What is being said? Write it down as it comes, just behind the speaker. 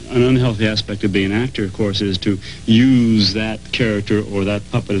an unhealthy aspect of being an actor, of course, is to use that character or that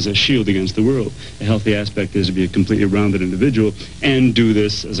puppet as a shield against the world. A healthy aspect is to be a completely rounded individual and do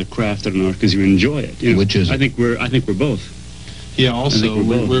this as a craft and an art because you enjoy it. You know? Which is I think we're both. Yeah, also,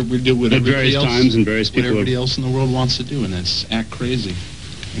 we do what at various times and various people. What everybody else in the world wants to do, and that's act crazy.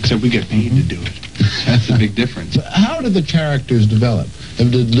 Except we get paid to do it. That's the big difference. So how did the characters develop?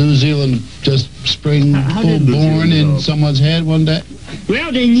 Did New Zealand just spring full born in someone's head one day?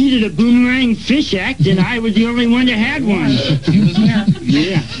 Well, they needed a boomerang fish act, and I was the only one that had one. He was there.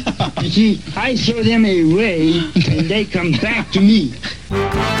 Yeah. You see, I show them a way, and they come back to me.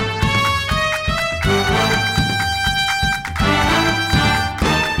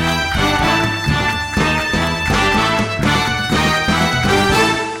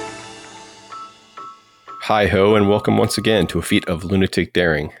 Hi-ho, and welcome once again to a feat of lunatic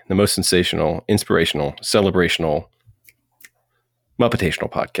daring, the most sensational, inspirational, celebrational,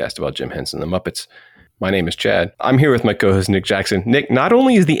 Muppetational podcast about Jim Henson, the Muppets. My name is Chad. I'm here with my co-host, Nick Jackson. Nick, not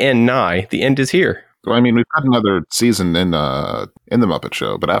only is the end nigh, the end is here. Well, I mean, we've got another season in the Muppet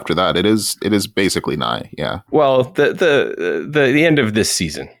Show, but after that, it is basically nigh. Yeah. Well, the end of this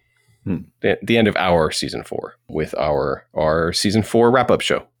season, the end of our season 4 with our season 4 wrap-up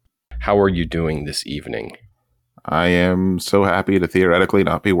show. How are you doing this evening? I am so happy to theoretically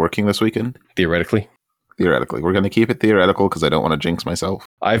not be working this weekend. Theoretically? Theoretically. We're going to keep it theoretical because I don't want to jinx myself.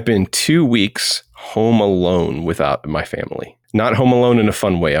 I've been 2 weeks home alone without my family. Not home alone in a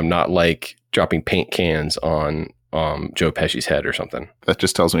fun way. I'm not like dropping paint cans on Joe Pesci's head or something. That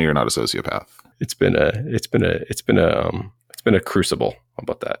just tells me you're not a sociopath. It's been a crucible. How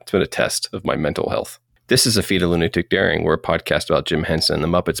about that? It's been a test of my mental health. This is A Feat of Lunatic Daring. We're a podcast about Jim Henson and the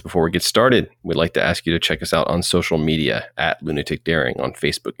Muppets. Before we get started, we'd like to ask you to check us out on social media at Lunatic Daring on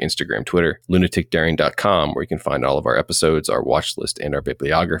Facebook, Instagram, Twitter, lunaticdaring.com, where you can find all of our episodes, our watch list, and our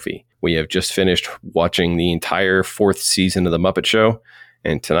bibliography. We have just finished watching the entire 4th season of The Muppet Show,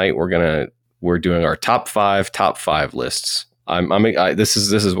 and tonight we're doing our top five lists. I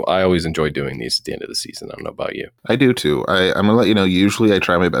always enjoy doing these at the end of the season. I don't know about you. I do too. I'm going to let you know, usually I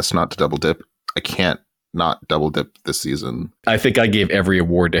try my best not to double dip. I can't not double dip this season. I think I gave every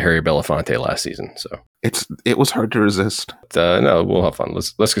award to Harry Belafonte last season, so it was hard to resist. No, we'll have fun.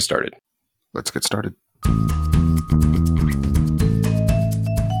 Let's get started. Let's get started.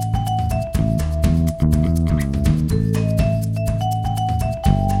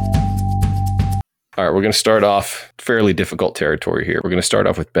 All right, we're going to start off fairly difficult territory here. We're going to start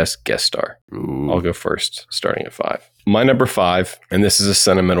off with Best Guest Star. Ooh. I'll go first, starting at 5. My number 5, and this is a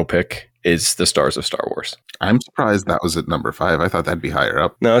sentimental pick, is The Stars of Star Wars. I'm surprised that was at number 5. I thought that'd be higher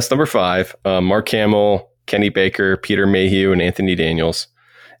up. No, it's number 5. Mark Hamill, Kenny Baker, Peter Mayhew, and Anthony Daniels.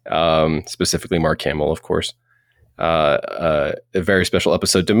 Specifically Mark Hamill, of course. A very special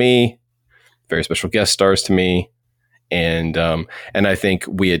episode to me. Very special guest stars to me. And I think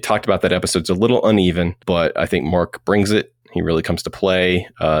we had talked about that episode. It's a little uneven, but I think Mark brings it. He really comes to play.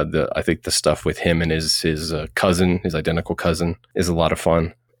 I think the stuff with him and his cousin, his identical cousin, is a lot of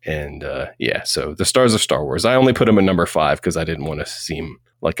fun. And so The Stars of Star Wars. I only put him at number 5 because I didn't want to seem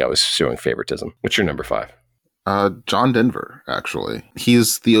like I was showing favoritism. What's your number 5? John Denver, actually.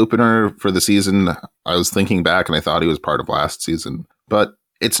 He's the opener for the season. I was thinking back and I thought he was part of last season, but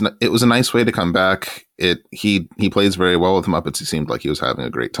it was a nice way to come back. He plays very well with the Muppets. He seemed like he was having a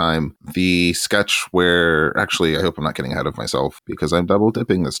great time. The sketch where, actually, I hope I'm not getting ahead of myself because I'm double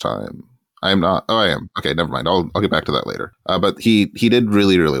dipping this time. I am not. Oh, I am. Okay, never mind. I'll get back to that later. But he did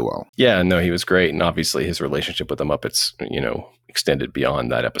really, really well. Yeah, no, he was great. And obviously his relationship with the Muppets, extended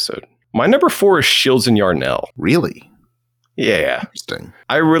beyond that episode. My number 4 is Shields and Yarnell. Really? Yeah. Interesting.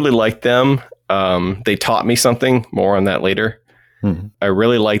 I really like them. They taught me something. More on that later. Mm-hmm. I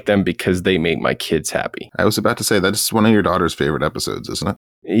really like them because they make my kids happy. I was about to say, that's one of your daughter's favorite episodes, isn't it?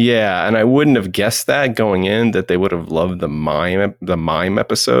 Yeah, and I wouldn't have guessed that going in, that they would have loved the mime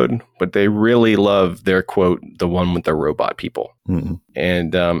episode, but they really love their quote, the one with the robot people. Mm-hmm.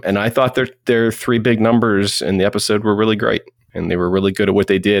 And I thought their 3 big numbers in the episode were really great. And they were really good at what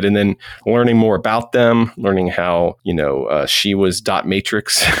they did. And then learning more about them, learning how, she was Dot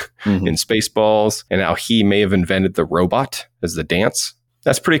Matrix mm-hmm. in Spaceballs, and how he may have invented the robot as the dance.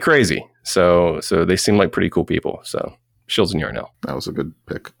 That's pretty crazy. So they seem like pretty cool people. So Shields and Yarnell. That was a good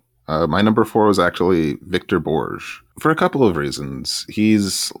pick. My number 4 was actually Victor Borge for a couple of reasons.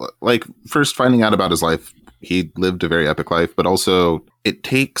 He's like, first, finding out about his life. He lived a very epic life, but also it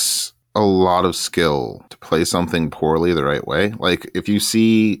takes a lot of skill to play something poorly the right way. Like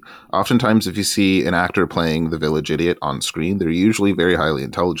oftentimes if you see an actor playing the village idiot on screen, they're usually very highly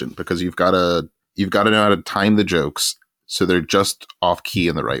intelligent because you've got to know how to time the jokes so they're just off key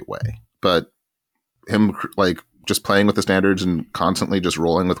in the right way. But him like just playing with the standards and constantly just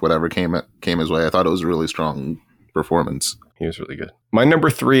rolling with whatever came his way, I thought it was a really strong performance. He was really good. My number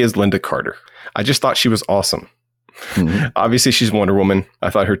 3 is Linda Carter. I just thought she was awesome. Mm-hmm. Obviously, she's Wonder Woman. I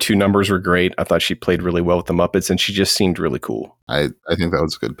thought her 2 numbers were great. I thought she played really well with the Muppets, and she just seemed really cool. I think that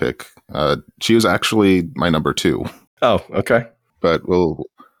was a good pick. She was actually my number 2. Oh, okay. But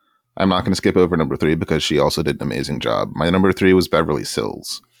I'm not going to skip over number 3 because she also did an amazing job. My number 3 was Beverly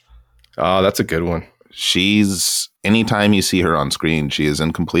Sills. Oh, that's a good one. Anytime you see her on screen, she is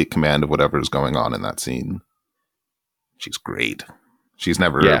in complete command of whatever is going on in that scene. She's great. She's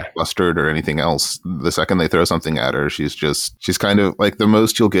never flustered or anything else. The second they throw something at her, she's kind of like, the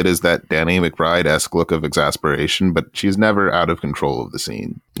most you'll get is that Danny McBride-esque look of exasperation, but she's never out of control of the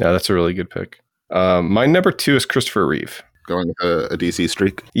scene. Yeah, that's a really good pick. My number 2 is Christopher Reeve. Going with a DC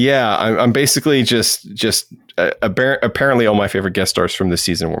streak? Yeah, I'm basically just apparently all my favorite guest stars from this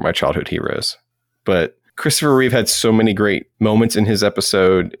season were my childhood heroes. But Christopher Reeve had so many great moments in his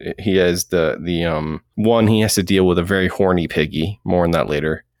episode. He has the one, he has to deal with a very horny Piggy. More on that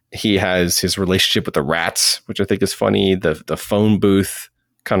later. He has his relationship with the rats, which I think is funny. The phone booth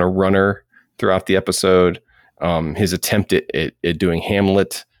kind of runner throughout the episode. His attempt at doing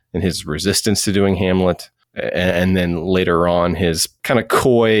Hamlet and his resistance to doing Hamlet. And then later on, his kind of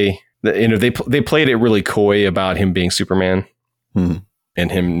coy, they played it really coy about him being Superman. Hmm. And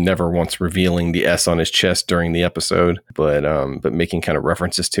him never once revealing the S on his chest during the episode, but making kind of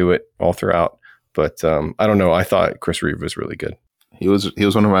references to it all throughout. But I don't know. I thought Chris Reeve was really good. He was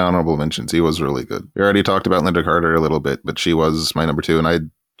one of my honorable mentions. He was really good. We already talked about Linda Carter a little bit, but she was my number 2.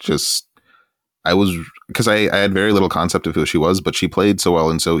 And because I had very little concept of who she was, but she played so well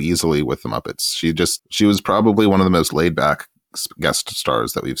and so easily with the Muppets. She was probably one of the most laid back guest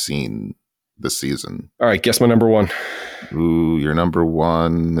stars that we've seen this season. All right, guess my number 1. Ooh, your number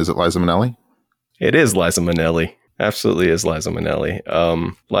 1, is it Liza Minnelli? It is Liza Minnelli. Absolutely is Liza Minnelli.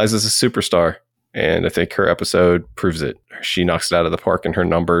 Liza's a superstar, and I think her episode proves it. She knocks it out of the park in her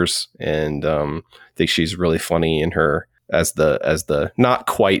numbers, and I think she's really funny in her as the not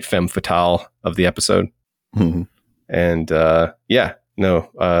quite femme fatale of the episode. Mm-hmm. And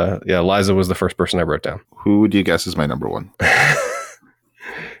Liza was the first person I wrote down. Who would you guess is my number 1?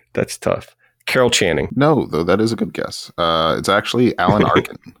 That's tough. Carol Channing. No, though, that is a good guess. It's actually Alan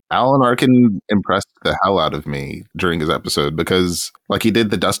Arkin. Alan Arkin impressed the hell out of me during his episode because, like, he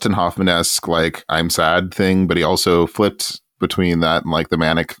did the Dustin Hoffman-esque, like, I'm sad thing, but he also flipped between that and, like, the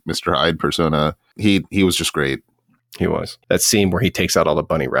manic Mr. Hyde persona. He was just great. He was. That scene where he takes out all the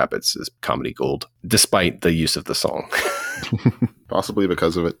bunny rabbits is comedy gold, despite the use of the song. Possibly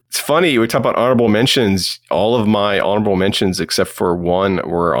because of it. It's funny, we talk about honorable mentions. All of my honorable mentions, except for one,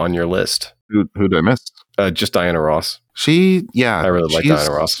 were on your list. Who did I miss? Just Diana Ross. I really like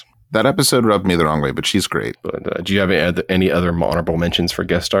Diana Ross. That episode rubbed me the wrong way, but she's great. But do you have any other honorable mentions for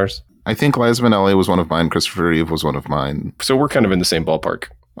guest stars? I think Liza Minnelli was one of mine. Christopher Reeve was one of mine. So we're kind of in the same ballpark.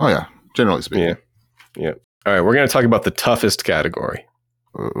 Oh, yeah. Generally speaking. Yeah. All right. We're going to talk about the toughest category.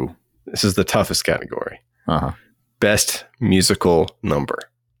 Uh-oh. This is the toughest category. Uh-huh. Best musical number.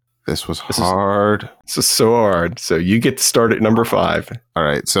 This was hard. This is so hard. So you get to start at number 5. All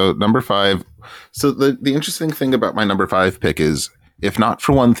right. So number 5. So the interesting thing about my number 5 pick is, if not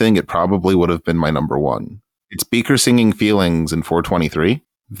for one thing, it probably would have been my number 1. It's Beaker singing Feelings in 423.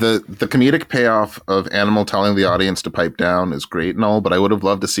 The comedic payoff of Animal telling the audience to pipe down is great and all, but I would have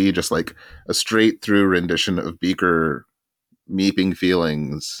loved to see just like a straight through rendition of Beaker meeping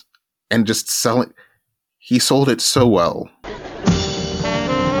Feelings and just selling. He sold it so well.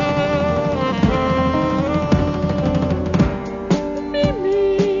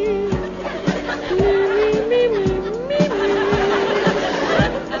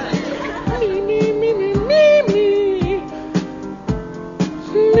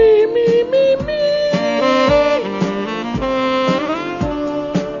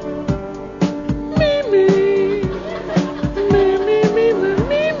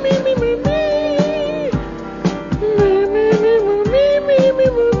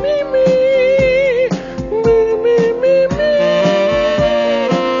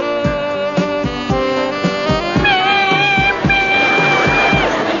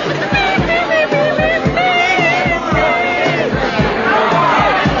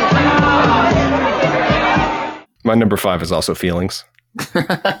 My number 5 is also Feelings.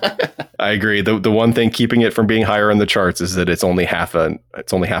 I agree. The one thing keeping it from being higher in the charts is that it's only half a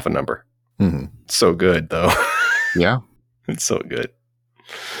number. Mm-hmm. It's so good though. Yeah. It's so good.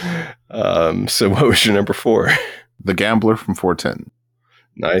 So what was your number 4? The Gambler from 410.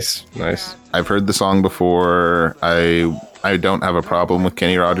 Nice. I've heard the song before. I I don't have a problem with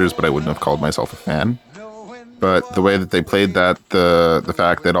Kenny Rogers, but I wouldn't have called myself a fan. But the way that they played that, the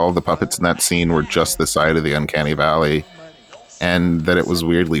fact that all the puppets in that scene were just the side of the uncanny valley, and that it was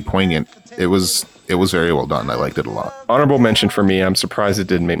weirdly poignant, it was very well done. I liked it a lot. Honorable mention for me. I'm surprised it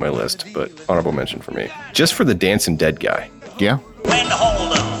didn't make my list, but honorable mention for me. Just for the dancing dead guy. Yeah. When to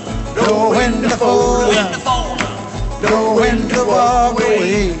hold up, know when to fold up, know when to walk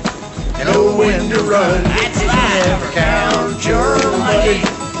away, know when to run. That's right. Never count your money.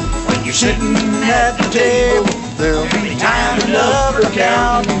 When you're sitting at the table, there'll be time enough for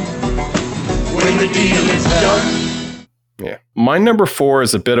counting when the deal is done. Yeah. My number 4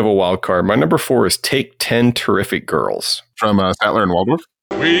 is a bit of a wild card. My number 4 is Take 10 Terrific Girls. From Statler and Waldorf?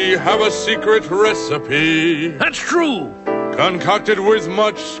 We have a secret recipe. That's true. Concocted with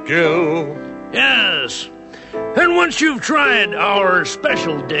much skill. Yes. And once you've tried our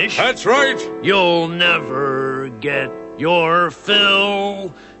special dish... That's right. You'll never get your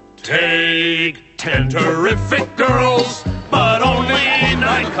fill. Take 10 terrific girls, but only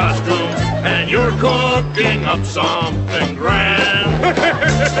 9 costumes, and you're cooking up something grand.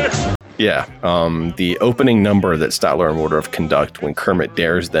 Yeah, the opening number that Statler and Waldorf conduct when Kermit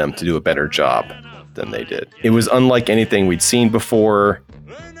dares them to do a better job than they did. It was unlike anything we'd seen before.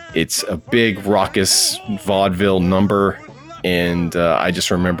 It's a big, raucous vaudeville number, and I just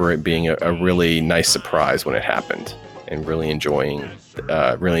remember it being a really nice surprise when it happened, and really enjoying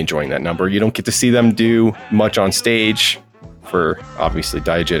that number. You don't get to see them do much on stage for obviously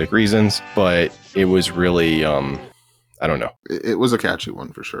diegetic reasons, but it was really, I don't know. It was a catchy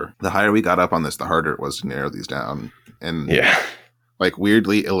one for sure. The higher we got up on this, the harder it was to narrow these down. And yeah, like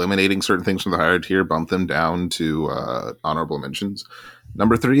weirdly eliminating certain things from the higher tier, bump them down to honorable mentions.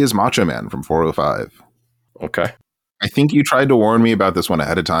 Number 3 is Macho Man from 405. Okay. I think you tried to warn me about this one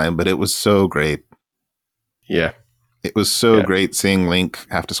ahead of time, but it was so great. Yeah. It was so great seeing Link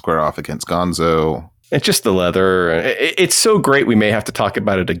have to square off against Gonzo. It's just the leather. It's so great we may have to talk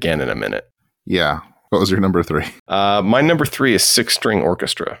about it again in a minute. Yeah. What was your number 3? My number 3 is Six String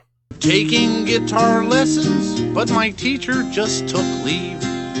Orchestra. Taking guitar lessons, but my teacher just took leave.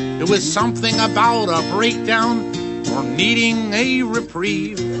 It was something about a breakdown or needing a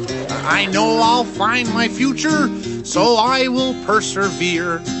reprieve. I know I'll find my future, so I will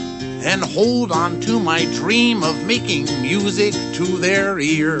persevere and hold on to my dream of making music to their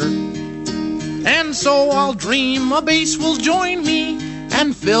ear. And so I'll dream a bass will join me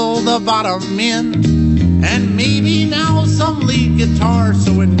and fill the bottom in. And maybe now some lead guitar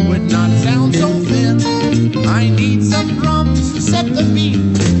so it would not sound so thin. I need some drums to set the beat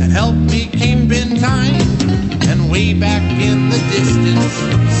and help me keep in time. And way back in the distance,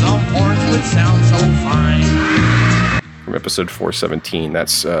 some horns would sound so fine. From episode 417,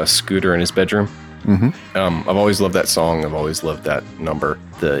 that's Scooter in his bedroom. Mm-hmm. I've always loved that song. I've always loved that number.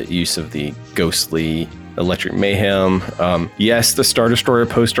 The use of the ghostly electric mayhem. Yes, the Star Destroyer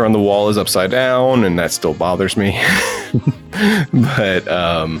poster on the wall is upside down, and that still bothers me. But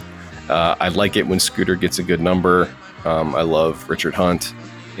I like it when Scooter gets a good number. I love Richard Hunt,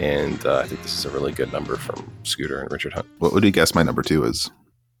 and I think this is a really good number from Scooter and Richard Hunt. What would you guess my number 2 is?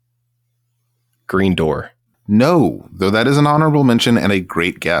 Green Door. No, though that is an honorable mention and a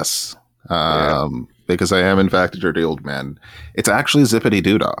great guess. Because I am, in fact, a dirty old man. It's actually Zippity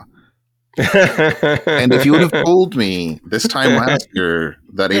Doodah. And if you would have told me this time last year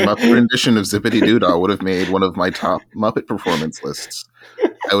that a Muppet rendition of Zippity Doodah would have made one of my top Muppet performance lists,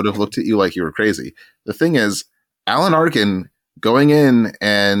 I would have looked at you like you were crazy. The thing is, Alan Arkin going in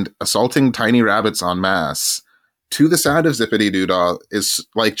and assaulting tiny rabbits en masse to the sound of Zippity Doodah is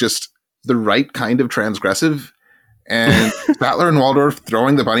like just the right kind of transgressive. And Statler and Waldorf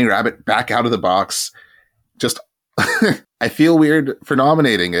throwing the bunny rabbit back out of the box. Just, I feel weird for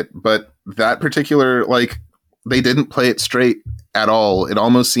nominating it, but that particular, like, they didn't play it straight at all. It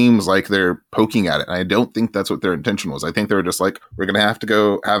almost seems like they're poking at it. And I don't think that's what their intention was. I think they were just like, we're going to have to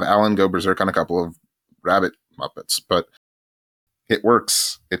go have Alan go berserk on a couple of rabbit Muppets. But it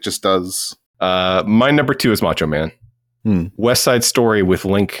works. It just does. My number 2 is Macho Man. West Side Story with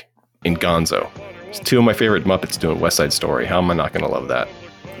Link and Gonzo. It's 2 of my favorite Muppets doing West Side Story. How am I not going to love that?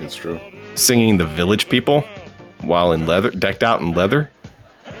 It's true. Singing The Village People while in leather, decked out in leather.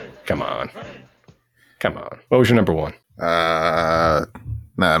 Come on. What was your number 1? No,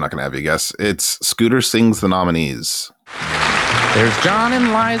 I'm not going to have you guess. It's Scooter Sings the Nominees. There's John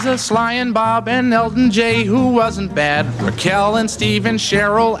and Liza, Sly and Bob, and Elton J, who wasn't bad. Raquel and Stephen,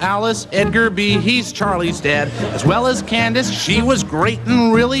 Cheryl, Alice, Edgar B, he's Charlie's dad. As well as Candace, she was great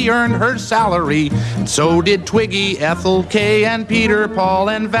and really earned her salary. And so did Twiggy, Ethel, Kay, and Peter, Paul,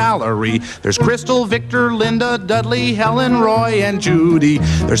 and Valerie. There's Crystal, Victor, Linda, Dudley, Helen, Roy, and Judy.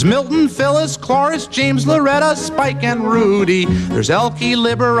 There's Milton, Phyllis, Cloris, James, Loretta, Spike, and Rudy. There's Elkie,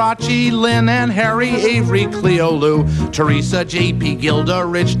 Liberace, Lynn, and Harry, Avery, Cleo, Lou, Teresa, J.P., Gilda,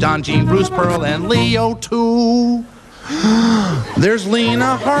 Rich, Don, Jean, Bruce, Pearl, and Leo, too. There's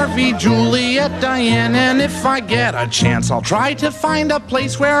Lena, Harvey, Juliet, Diane, and if I get a chance, I'll try to find a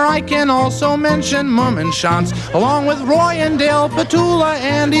place where I can also mention Mum and Shantz, along with Roy and Dale, Petula,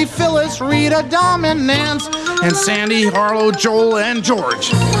 Andy, Phyllis, Rita, Dom, and Nance, and Sandy, Harlow, Joel, and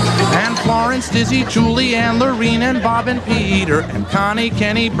George, and Florence, Dizzy, Julie, and Lorene, and Bob, and Peter, and Connie,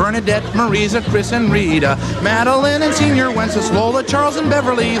 Kenny, Bernadette, Marisa, Chris, and Rita, Madeline, and Senior Wenceslas, Lola, Charles, and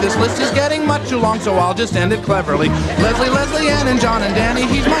Beverly. This list is getting much too long, so I'll just end it cleverly. Leslie, Ann, and John, and Danny,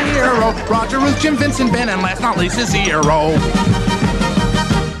 he's my hero. Roger, Ruth, Jim, Vincent, Ben, and last not least is Zero.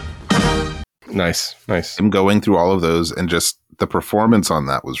 Nice. I'm going through all of those, and just the performance on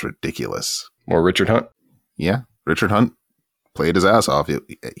that was ridiculous. More Richard Hunt? Yeah, Richard Hunt played his ass off.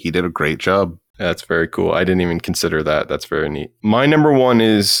 He did a great job. That's very cool. I didn't even consider that. That's very neat. My number one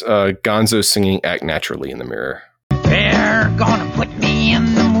is Gonzo singing Act Naturally in the Mirror. They're gonna put me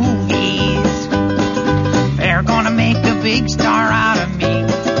in the movies. They're gonna make a big star out of me.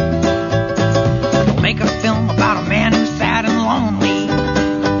 They'll make a film about a man who's sad and lonely.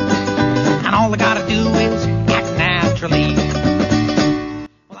 And all I gotta do is act naturally.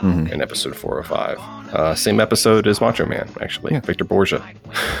 In episode 405. Same episode as Macho Man, actually. Victor Borgia.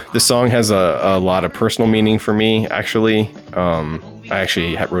 This song has a lot of personal meaning for me, actually. I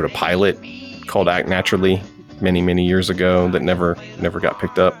actually wrote a pilot called Act Naturally many years ago that never got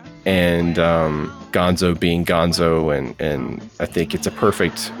picked up. And Gonzo being Gonzo, and I think it's a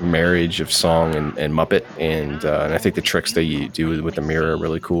perfect marriage of song and Muppet, and I think the tricks that you do with the mirror are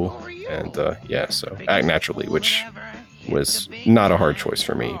really cool. And so Act Naturally, which was not a hard choice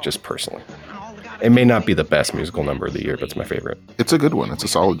for me, just personally. It may not be the best musical number of the year, but it's my favorite. It's a good one. It's a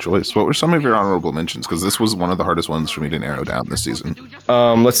solid choice. What were some of your honorable mentions? Because this was one of the hardest ones for me to narrow down this season.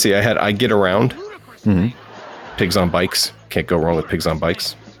 Let's see. I had I Get Around. Mm-hmm. Pigs on Bikes. Can't go wrong with Pigs on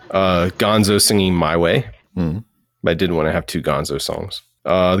Bikes. Gonzo singing My Way. Mm-hmm. I did want to have two Gonzo songs.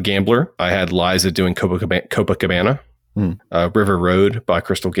 The Gambler. I had Liza doing Copacabana. River Road by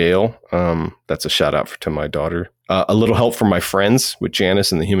Crystal Gale. That's a shout out to my daughter. A Little Help from My Friends with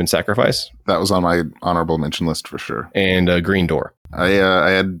Janice and the Human Sacrifice. That was on my honorable mention list for sure. And Green Door. I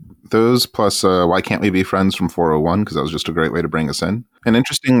had those plus Why Can't We Be Friends from 401, because that was just a great way to bring us in. An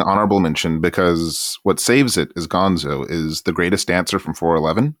interesting honorable mention, because what saves it is Gonzo, is The Greatest Dancer from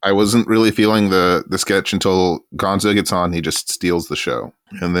 411. I wasn't really feeling the sketch until Gonzo gets on. He just steals the show.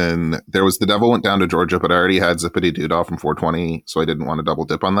 And then there was The Devil Went Down to Georgia, but I already had Zippity Doodah from 420, so I didn't want to double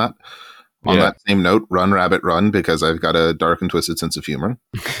dip on that. On that same note, Run Rabbit Run, because I've got a dark and twisted sense of humor.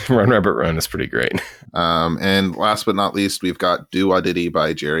 Run Rabbit Run is pretty great. And last but not least, we've got Do Wah Diddy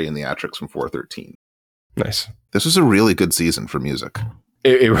by Jerry and the Atrix from 413. Nice. This was a really good season for music.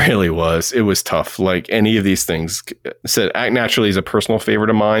 It really was. It was tough. Like any of these things, said Act Naturally is a personal favorite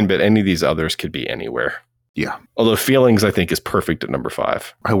of mine, but any of these others could be anywhere. Yeah. Although Feelings, I think, is perfect at number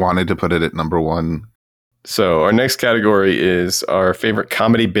 5. I wanted to put it at number 1. So our next category is our favorite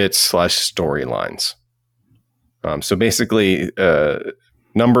comedy bits / storylines. So basically,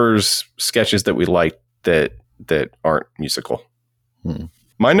 numbers, sketches that we like that aren't musical.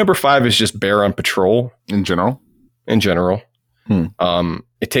 My number 5 is just Bear on Patrol. In general?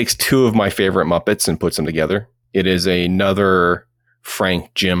 It takes 2 of my favorite Muppets and puts them together. It is another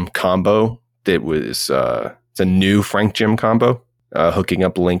Frank Jim combo that was it's a new Frank Jim combo, hooking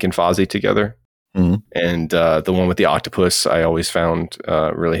up Link and Fozzie together. Mm-hmm. And the one with the octopus I always found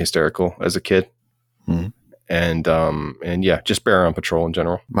really hysterical as a kid. Mm-hmm. And yeah, just Bear on Patrol in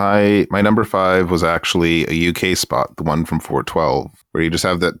general. My number 5 was actually a UK spot, the one from 412, where you just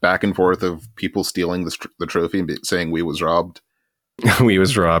have that back and forth of people stealing the trophy and saying "we was robbed." We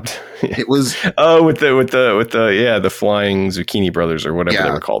was robbed. It was with the flying zucchini brothers or whatever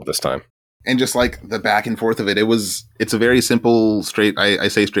they were called this time. And just like the back and forth of it, it's a very simple, I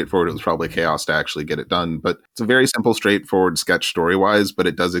say straightforward. It was probably chaos to actually get it done, but it's a very simple, straightforward sketch story wise, but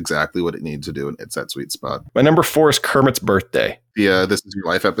it does exactly what it needs to do. And it's that sweet spot. My number 4 is Kermit's Birthday. The This Is Your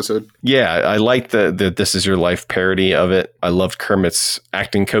Life episode. Yeah. I like the This Is Your Life parody of it. I loved Kermit's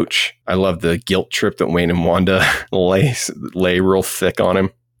acting coach. I love the guilt trip that Wayne and Wanda lay real thick on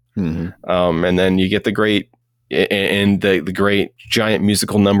him. Mm-hmm. And then you get the great and the great giant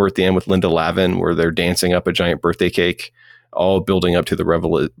musical number at the end with Linda Lavin, where they're dancing up a giant birthday cake, all building up to the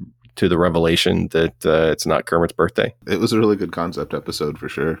revelation that it's not Kermit's birthday. It was a really good concept episode for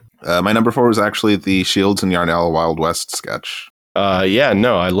sure. My number 4 was actually the Shields and Yarnell Wild West sketch. I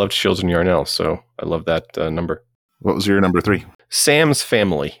loved Shields and Yarnell, so I love that number. What was your number 3? Sam's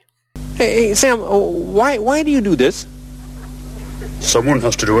Family. Hey, Sam, why do you do this? Someone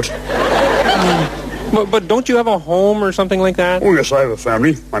has to do it. But don't you have a home or something like that? Oh, yes, I have a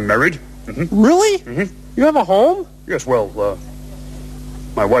family. I'm married. Mm-hmm. Really? Mm-hmm. You have a home? Yes, well,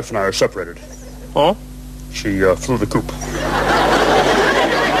 my wife and I are separated. Oh? She flew the coop. Do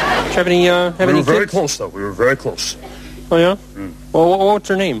you have any We were very kids? close, though. We were very close. Oh, yeah? Mm. Well, what's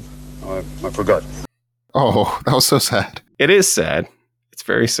her name? I forgot. Oh, that was so sad. It is sad. It's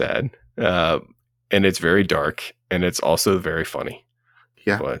very sad. And it's very dark. And it's also very funny.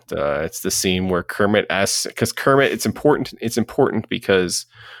 Yeah. But it's the scene where Kermit asks, because Kermit, it's important because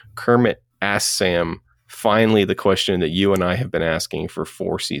Kermit asks Sam finally the question that you and I have been asking for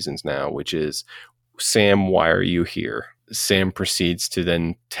 4 seasons now, which is, Sam, why are you here? Sam proceeds to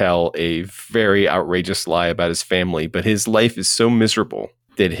then tell a very outrageous lie about his family, but his life is so miserable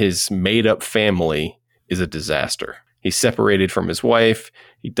that his made-up family is a disaster. He's separated from his wife.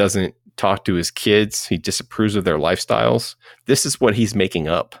 He doesn't talk to his kids. He disapproves of their lifestyles. This is what he's making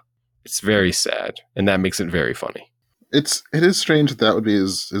up. It's very sad, and that makes it very funny. It is strange that would be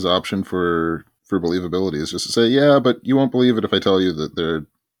his option for believability, is just to say, yeah, but you won't believe it if I tell you that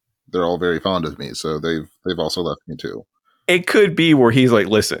they're all very fond of me, so they've also left me too. It could be where he's like,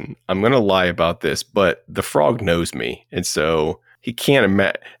 listen, I'm going to lie about this, but the frog knows me, and so he can't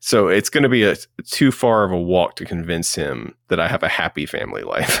imagine. So it's going to be too far of a walk to convince him that I have a happy family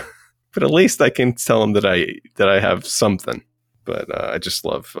life. But at least I can tell him that I have something. But I just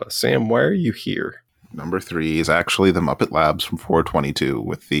love Sam. Why are you here? Number 3 is actually the Muppet Labs from 422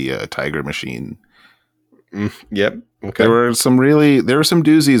 with the Tiger Machine. Yep. Okay. There were some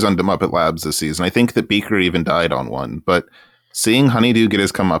doozies on the Muppet Labs this season. I think that Beaker even died on one, but seeing Honeydew get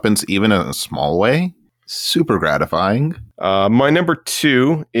his comeuppance, even in a small way, super gratifying. My number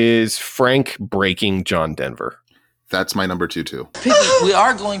 2 is Frank breaking John Denver. That's my number 2 too. Piggy, we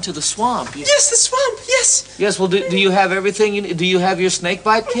are going to the swamp. Yes, the swamp, yes. Yes, well, do you have everything? Do you have your snake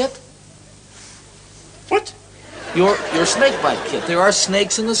bite kit? What? Your snake bite kit. There are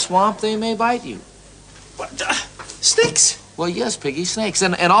snakes in the swamp. They may bite you. What? Snakes? Well, yes, Piggy, snakes.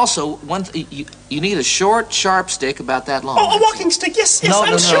 And also, you need a short, sharp stick about that long. Oh, a walking stick, yes,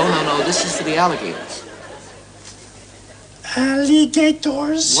 yes, No. This is for the alligators.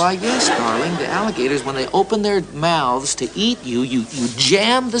 Alligators? Why, yes, darling. The alligators, when they open their mouths to eat you, you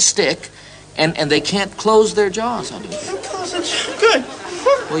jam the stick, and they can't close their jaws on you. Good.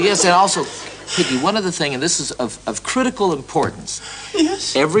 Well, yes, and also, Piggy, one other thing, and this is of critical importance.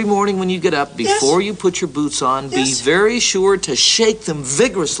 Yes? Every morning when you get up, before you put your boots on, be very sure to shake them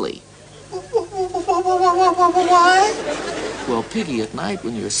vigorously. Why? Well, Piggy, at night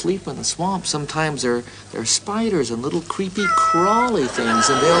when you're asleep in the swamp, sometimes there are spiders and little creepy crawly things,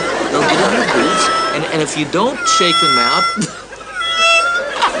 and they'll get in your boots, and if you don't shake them out...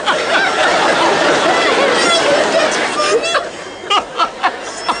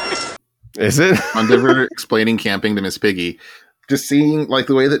 Is it? On Denver explaining camping to Miss Piggy, just seeing like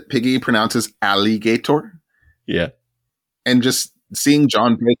the way that Piggy pronounces alligator. Yeah. And just seeing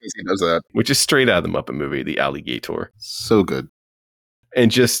John break as he does that. Which is straight out of the Muppet movie, the alligator. So good.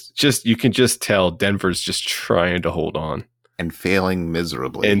 And just you can just tell Denver's just trying to hold on. And failing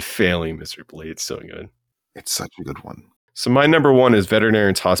miserably. It's so good. It's such a good one. So my number 1 is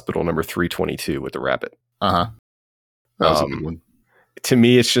Veterinarian's Hospital number 322 with the rabbit. Uh-huh. That was a good one. To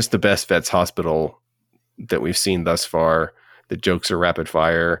me, it's just the best vet's hospital that we've seen thus far. The jokes are rapid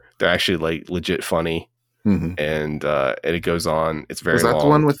fire. They're actually like legit funny. Mm-hmm. And it goes on. It's very long. Was that the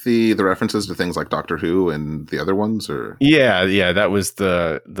one with the references to things like Doctor Who and the other ones, or? Yeah. That was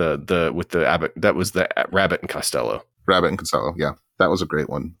the with the Abbott. That was the Rabbit and Costello. Rabbit and Costello. Yeah, that was a great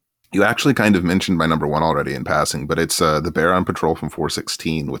one. You actually kind of mentioned my number 1 already in passing, but it's the Bear on Patrol from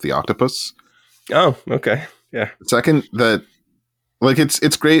 416 with the octopus. Oh, okay, yeah. The second that, like,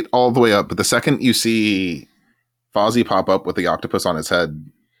 it's great all the way up, but the second you see Fozzie pop up with the octopus on his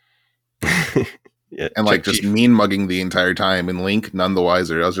head. Yeah, and like just mean mugging the entire time, and Link none the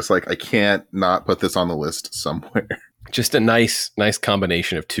wiser. I was just like, I can't not put this on the list somewhere. Just a nice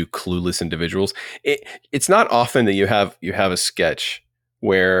combination of 2 clueless individuals. It's not often that you have a sketch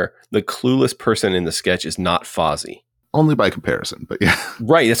where the clueless person in the sketch is not Fozzie. Only by comparison, but yeah.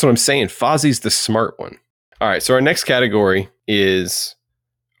 Right, that's what I'm saying. Fozzie's the smart one. All right, so our next category is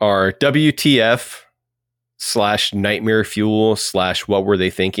our WTF / nightmare fuel / what were they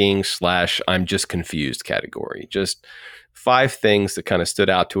thinking / I'm just confused category. Just 5 things that kind of stood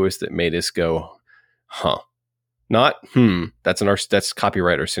out to us that made us go, huh. Not, that's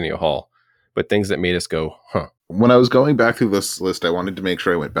copyright Arsenio Hall, but things that made us go, huh. When I was going back through this list, I wanted to make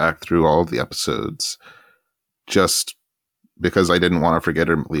sure I went back through all of the episodes just because I didn't want to forget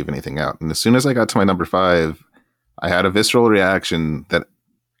or leave anything out. And as soon as I got to my number 5, I had a visceral reaction that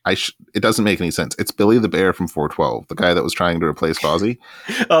it doesn't make any sense. It's Billy the Bear from 412, the guy that was trying to replace Fozzie.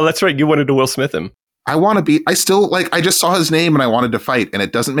 Oh, that's right. You wanted to Will Smith him. I just saw his name and I wanted to fight, and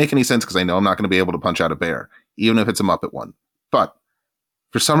it doesn't make any sense because I know I'm not going to be able to punch out a bear, even if it's a Muppet one. But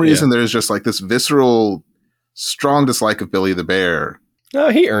for some reason, there's just like this visceral, strong dislike of Billy the Bear. No,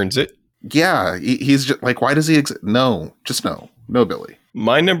 he earns it. Yeah, he's just like, why does he exist? No, just no. No, Billy.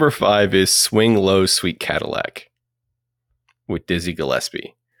 My number 5 is Swing Low, Sweet Cadillac with Dizzy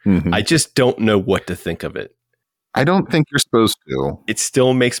Gillespie. Mm-hmm. I just don't know what to think of it. I don't think you're supposed to. It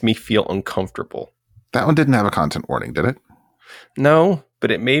still makes me feel uncomfortable. That one didn't have a content warning, did it? No,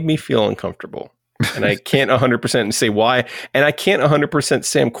 but it made me feel uncomfortable. And I can't 100% say why. And I can't 100%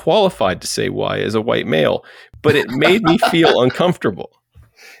 say I'm qualified to say why as a white male. But it made me feel uncomfortable.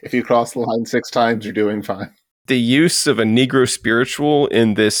 If you cross the line 6 times, you're doing fine. The use of a Negro spiritual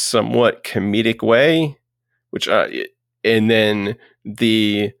in this somewhat comedic way, and then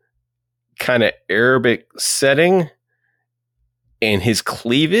the kind of Arabic setting and his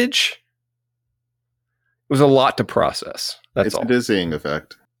cleavage, it was a lot to process. That's all. It's a dizzying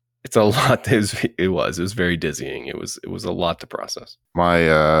effect. It's a lot. It was very dizzying. It was a lot to process. My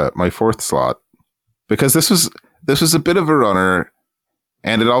 4th slot, because this was a bit of a runner,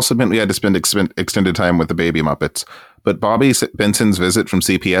 and it also meant we had to spend extended time with the Baby Muppets. But Bobby Benson's visit from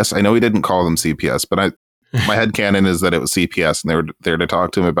CPS, I know he didn't call them CPS, but my headcanon is that it was CPS, and they were there to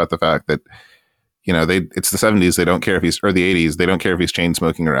talk to him about the fact that, it's the 70s. They don't care if or the 80s. They don't care if he's chain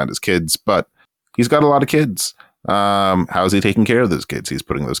smoking around his kids, but he's got a lot of kids. How is he taking care of those kids? He's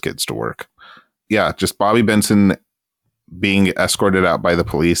putting those kids to work. Yeah, just Bobby Benson being escorted out by the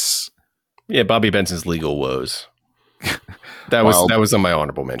police. Yeah, Bobby Benson's legal woes. That was on my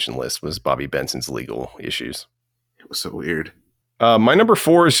honorable mention list, was Bobby Benson's legal issues. It was so weird. My number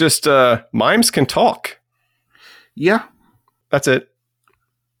 4 is just mimes can talk. Yeah. That's it.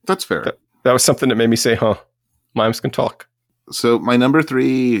 That's fair. That was something that made me say, huh, mimes can talk. So my number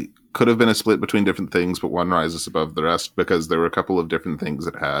 3 could have been a split between different things, but one rises above the rest because there were a couple of different things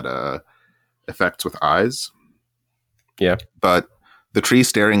that had effects with eyes. Yeah. But the tree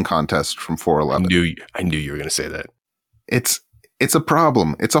staring contest from 411. I knew you were going to say that. It's a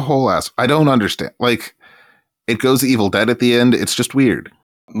problem. It's a whole ass. I don't understand. Like, it goes Evil Dead at the end. It's just weird.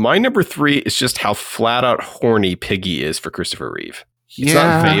 My number 3 is just how flat out horny Piggy is for Christopher Reeve. Yeah. It's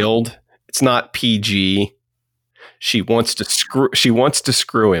not veiled. It's not PG. She wants to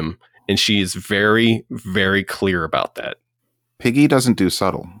screw him, and she is very, very clear about that. Piggy doesn't do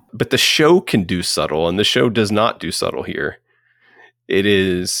subtle. But the show can do subtle, and the show does not do subtle here. It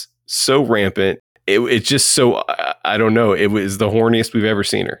is so rampant. It's just so, I don't know. It was the horniest we've ever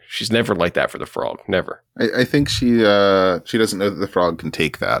seen her. She's never like that for the frog. Never. I think she doesn't know that the frog can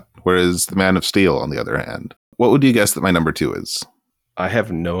take that. Whereas the Man of Steel, on the other hand. What would you guess that my number 2 is? I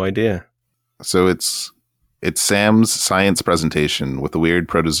have no idea. So it's Sam's science presentation with the weird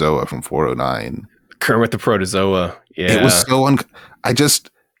protozoa from 409. Kermit the Protozoa. Yeah. It was so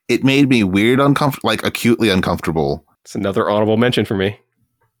it made me weird, uncomfortable, like acutely uncomfortable. It's another honorable mention for me.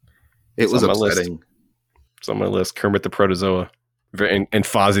 It was upsetting. It's on my list. Kermit the Protozoa and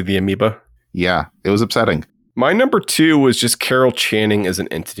Fozzie the Amoeba. Yeah, it was upsetting. My number 2 was just Carol Channing as an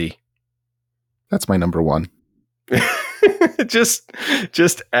entity. That's my number 1. just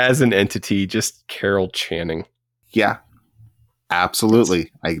as an entity, just Carol Channing. Yeah,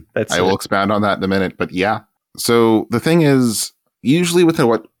 absolutely. I will expound on that in a minute, but yeah. So the thing is, usually with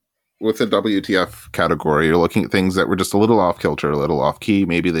the WTF category, you're looking at things that were just a little off kilter, a little off key.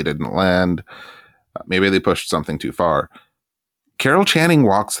 Maybe they didn't land. Maybe they pushed something too far. Carol Channing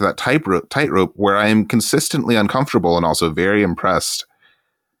walks that tightrope where I am consistently uncomfortable and also very impressed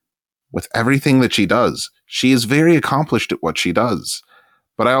with everything that she does. She is very accomplished at what she does.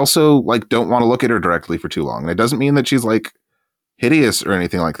 But I also don't want to look at her directly for too long. And it doesn't mean that she's hideous or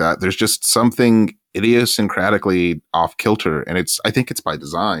anything like that. There's just something idiosyncratically off kilter, and I think it's by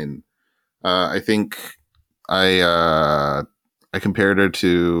design. I think I compared her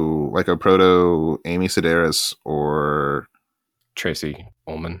to a proto Amy Sedaris or Tracy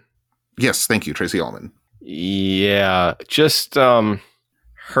Ullman. Yes, thank you, Tracy Ullman. Yeah, just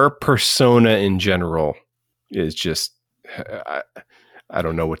her persona in general is just I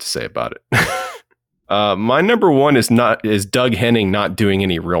don't know what to say about it. My number one is Doug Henning not doing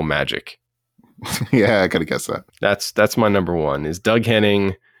any real magic. Yeah, I gotta guess that. That's my number one. Is Doug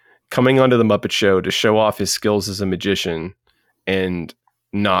Henning coming onto the Muppet Show to show off his skills as a magician and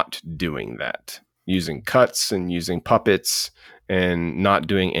not doing that, using cuts and using puppets and not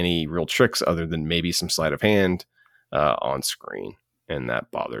doing any real tricks other than maybe some sleight of hand on screen. And that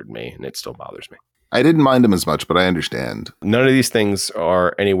bothered me, and it still bothers me. I didn't mind him as much, but I understand. None of these things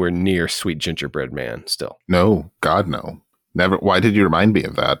are anywhere near Sweet Gingerbread Man still. No, God, no. Never. Why did you remind me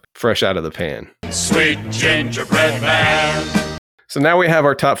of that? Fresh out of the pan. Sweet gingerbread man. So now we have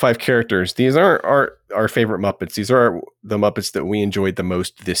our top 5 characters. These aren't our favorite Muppets. These are the Muppets that we enjoyed the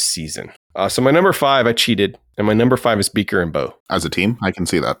most this season. So my number 5, I cheated. And my number 5 is Beaker and Bo. As a team? I can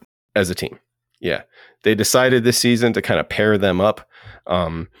see that. As a team. Yeah. They decided this season to kind of pair them up.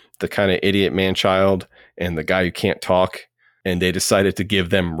 The kind of idiot man-child and the guy who can't talk. And they decided to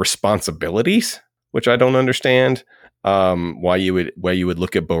give them responsibilities, which I don't understand. Why you would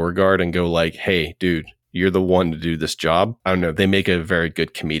look at Beauregard and go like, hey, dude, you're the one to do this job. I don't know. They make a very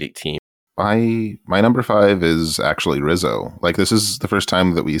good comedic team. My number 5 is actually Rizzo. Like, this is the first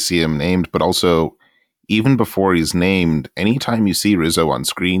time that we see him named, but also even before he's named, anytime you see Rizzo on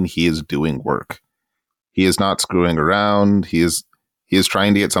screen, he is doing work. He is not screwing around. He is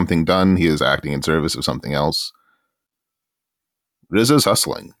trying to get something done. He is acting in service of something else. Rizzo's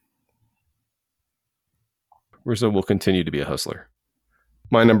hustling. Rizzo will continue to be a hustler.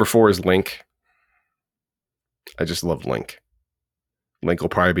 My number 4 is Link. I just love Link. Link will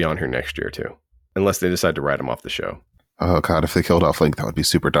probably be on here next year too, unless they decide to write him off the show. Oh God, if they killed off Link, that would be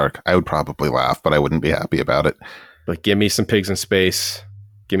super dark. I would probably laugh, but I wouldn't be happy about it. Like, give me some Pigs in Space.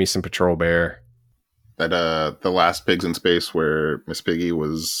 Give me some Patrol Bear. That the last Pigs in Space where Miss Piggy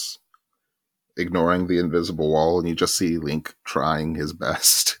was ignoring the invisible wall, and you just see Link trying his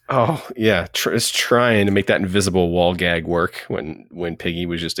best. Oh yeah, just trying to make that invisible wall gag work when Piggy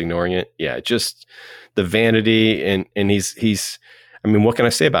was just ignoring it. Yeah, just the vanity and he's. I mean, what can I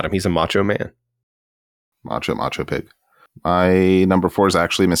say about him? He's a macho man. Macho pig. My number 4 is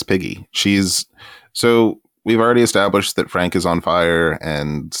actually Miss Piggy. So we've already established that Frank is on fire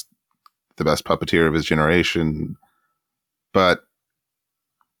and the best puppeteer of his generation, but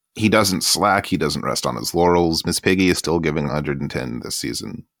he doesn't slack. He doesn't rest on his laurels. Miss Piggy is still giving 110 this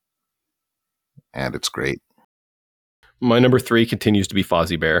season, and it's great. My number 3 continues to be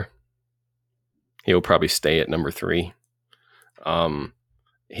Fozzie Bear. He'll probably stay at number 3.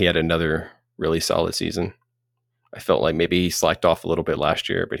 He had another really solid season. I felt like maybe he slacked off a little bit last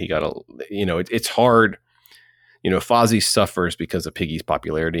year, but he got it's hard. Fozzie suffers because of Piggy's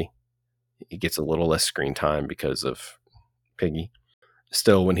popularity. He gets a little less screen time because of Piggy.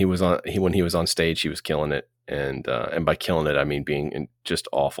 Still, when he was on stage, he was killing it, and by killing it, I mean being just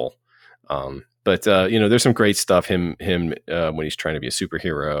awful. But there's some great stuff. Him when he's trying to be a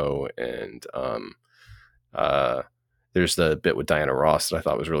superhero, and there's the bit with Diana Ross that I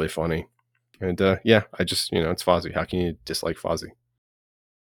thought was really funny. And I just it's Fozzie. How can you dislike Fozzie?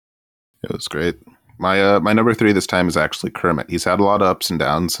 It was great. My number 3 this time is actually Kermit. He's had a lot of ups and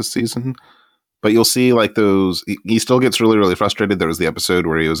downs this season, but you'll see like those. He still gets really, really frustrated. There was the episode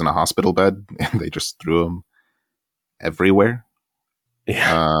where he was in a hospital bed and they just threw him everywhere.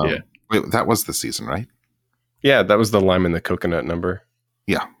 Yeah. Wait, that was the season, right? Yeah, that was the lime and the coconut number.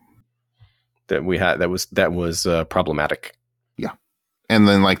 Yeah, that we had. That was problematic. Yeah, and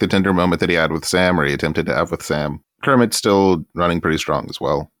then like the tender moment that he had with Sam, or he attempted to have with Sam. Kermit's still running pretty strong as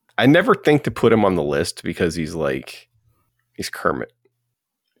well. I never think to put him on the list because he's Kermit.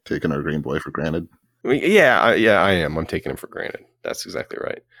 Taking our green boy for granted. I mean, I am. I'm taking him for granted. That's exactly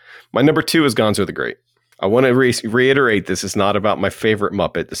right. My number 2 is Gonzo the Great. I want to reiterate, this is not about my favorite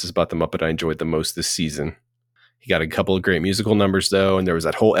Muppet. This is about the Muppet I enjoyed the most this season. He got a couple of great musical numbers, though, and there was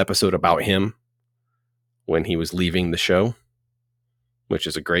that whole episode about him when he was leaving the show, which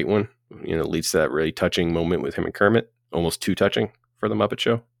is a great one. It leads to that really touching moment with him and Kermit, almost too touching for the Muppet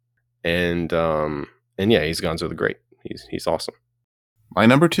Show. And yeah, he's Gonzo the Great. He's awesome. My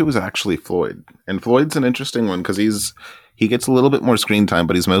number 2 is actually Floyd. And Floyd's an interesting one because he gets a little bit more screen time,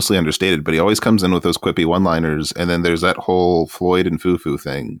 but he's mostly understated. But he always comes in with those quippy one-liners. And then there's that whole Floyd and Foo-Foo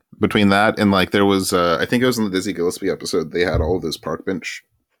thing. Between that and like there was, I think it was in the Dizzy Gillespie episode, they had all of those park bench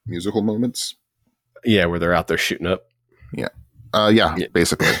musical moments. Yeah, where they're out there shooting up. Yeah.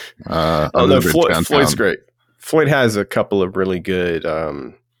 Basically. Floyd's great. Floyd has a couple of really good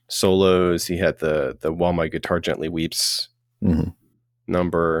solos. He had the While My Guitar Gently Weeps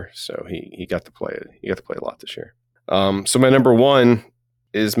number, so he got to play it. He got to play a lot this year. So my number 1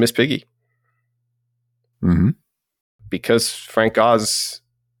 is Miss Piggy. Mm-hmm. Because Frank Oz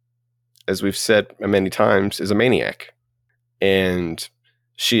as we've said many times, is a maniac. And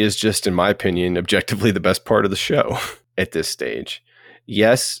she is just, in my opinion, objectively the best part of the show at this stage.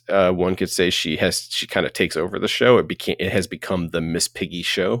 Yes, one could say she kind of takes over the show. It has become the Miss Piggy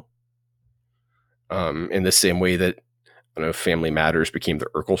show. In the same way that, I don't know, Family Matters became the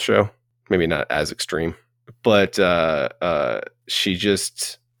Urkel show. Maybe not as extreme, but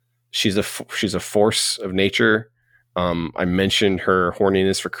she's a force of nature. I mentioned her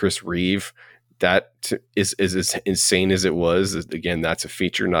horniness for Chris Reeve. That is as insane as it was. Again, that's a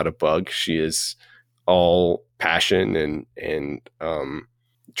feature, not a bug. She is all passion and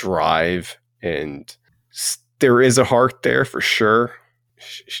drive, and there is a heart there for sure.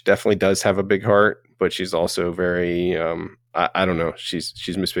 She definitely does have a big heart, but she's also very I don't know. She's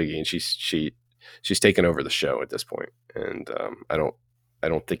Miss Piggy, and she's taken over the show at this point, and I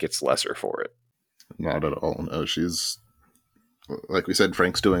don't think it's lesser for it. Not at all. No, she's, like we said,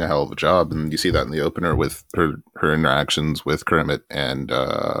 Frank's doing a hell of a job, and you see that in the opener with her interactions with Kermit and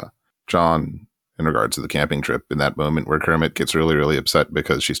John in regards to the camping trip. In that moment where Kermit gets really, really upset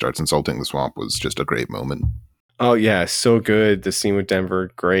because she starts insulting the swamp was just a great moment. Oh yeah, so good. The scene with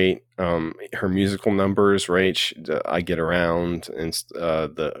Denver, great. Her musical numbers, right? I Get Around, and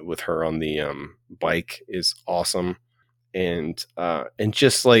with her on the bike is awesome, and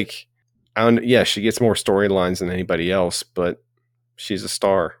just like, she gets more storylines than anybody else, but she's a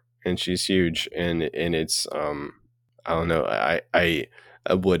star and she's huge, and it's I don't know, I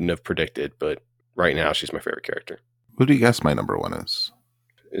wouldn't have predicted, but right now she's my favorite character. Who do you guess my number one is?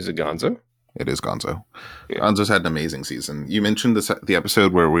 Is it Gonzo? It is Gonzo. Yeah. Gonzo's had an amazing season. You mentioned the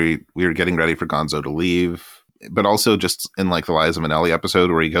episode where we were getting ready for Gonzo to leave, but also just in like the Liza Minnelli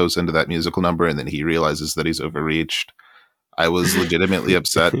episode where he goes into that musical number and then he realizes that he's overreached. I was legitimately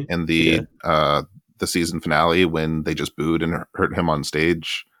upset in the season finale when they just booed and hurt him on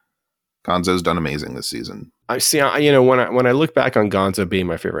stage. Gonzo's done amazing this season. I see. When I look back on Gonzo being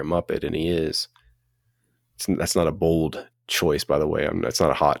my favorite Muppet, and he is, that's not a bold choice, by the way. That's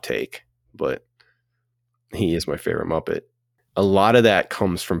not a hot take, but he is my favorite Muppet. A lot of that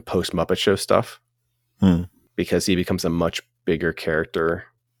comes from post Muppet Show stuff, because he becomes a much bigger character,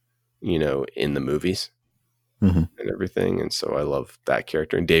 in the movies. And everything, and so I love that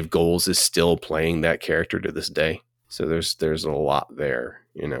character, and Dave Goelz is still playing that character to this day. So there's a lot there,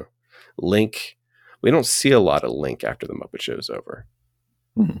 Link, we don't see a lot of Link after the Muppet Show's over,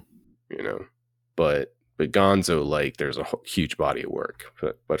 but Gonzo, like, there's a huge body of work.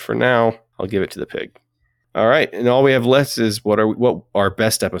 But for now, I'll give it to the pig. All right, and all we have left is what our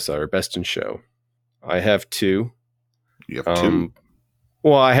best episode, our best in show. I have two. You have two.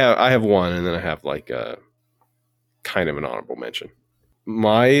 Well, I have one, and then I have like a kind of an honorable mention.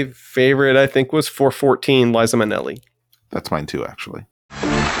 My favorite, I think, was 414, Liza Minnelli. That's mine too, actually.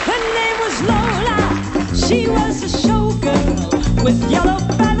 Her name was Lola. She was a showgirl with yellow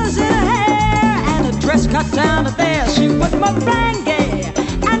feathers in her hair and a dress cut down to there. She would merengue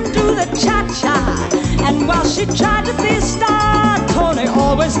and do the cha-cha. And while she tried to be a star, Tony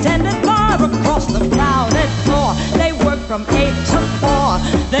always tended bar across the crowded floor. They worked from 8 to 4.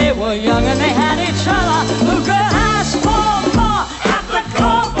 They were young and they had each other. Who could ask for more at the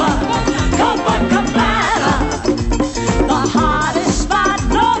Copacabana? The hottest spot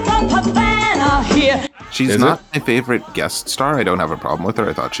north of Havana here. She's not my favorite guest star. I don't have a problem with her.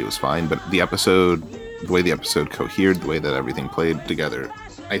 I thought she was fine, but the way the episode cohered, the way that everything played together,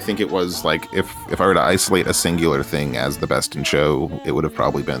 I think it was like, if I were to isolate a singular thing as the best in show, it would have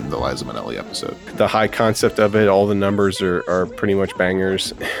probably been the Liza Minnelli episode. The high concept of it, all the numbers are pretty much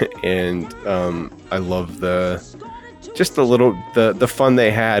bangers, and I love the fun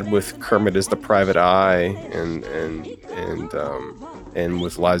they had with Kermit as the private eye, and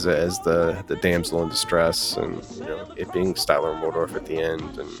with Liza as the damsel in distress, and it being Statler and Waldorf at the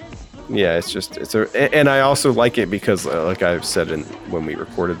end, and yeah, and I also like it because, like I've said when we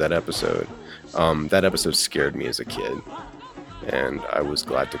recorded that episode scared me as a kid, and I was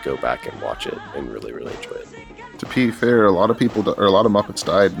glad to go back and watch it and really, really enjoy it. To be fair, a lot of Muppets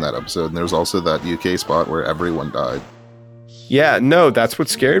died in that episode, and there's also that UK spot where everyone died. Yeah, no, that's what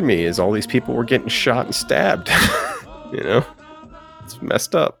scared me, is all these people were getting shot and stabbed. It's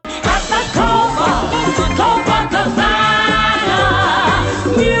messed up.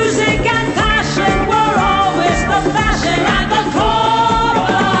 Music and passion were always the fashion at the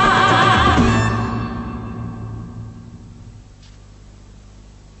Copacabana.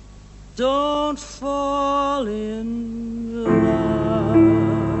 Don't fall in love.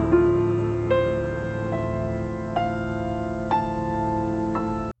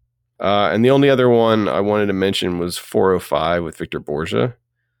 And the only other one I wanted to mention was 405 with Victor Borgia.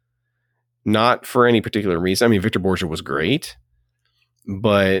 not for any particular reason. I mean, Victor Borgia was great,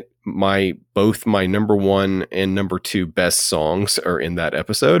 but both my number 1 and number 2 best songs are in that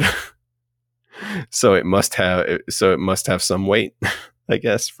episode. So it must have some weight, I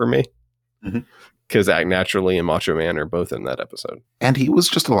guess, for me. Because Act Naturally and Macho Man are both in that episode. And he was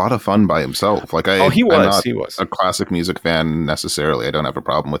just a lot of fun by himself. Like he was a classic music fan necessarily. I don't have a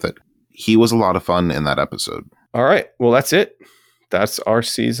problem with it. He was a lot of fun in that episode. All right. Well, that's it. That's our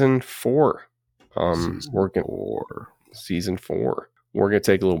season 4. Season 4. We're going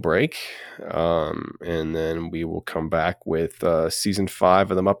to take a little break, and then we will come back with season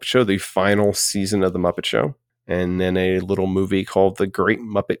 5 of The Muppet Show, the final season of The Muppet Show, and then a little movie called The Great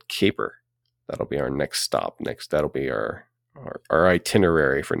Muppet Caper. That'll be our next stop. That'll be our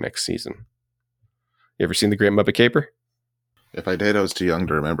itinerary for next season. You ever seen The Great Muppet Caper? If I did, I was too young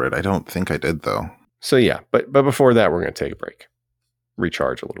to remember it. I don't think I did, though. So yeah, but before that, we're going to take a break,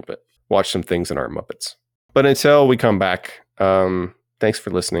 recharge a little bit, watch some things in our Muppets. But until we come back, thanks for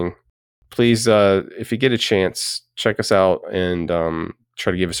listening. Please, if you get a chance, check us out and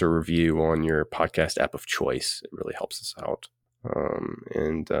try to give us a review on your podcast app of choice. It really helps us out.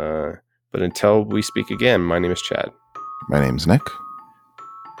 But until we speak again, my name is Chad. My name's Nick.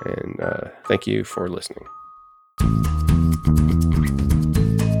 And thank you for listening.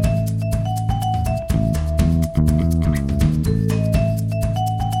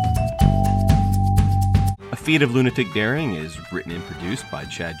 A Feat of Lunatic Daring is written and produced by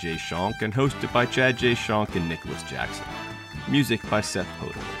Chad J. Shonk and hosted by Chad J. Shonk and Nicholas Jackson. Music by Seth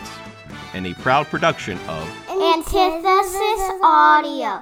Podowitz. And a proud production of Antithesis Audio.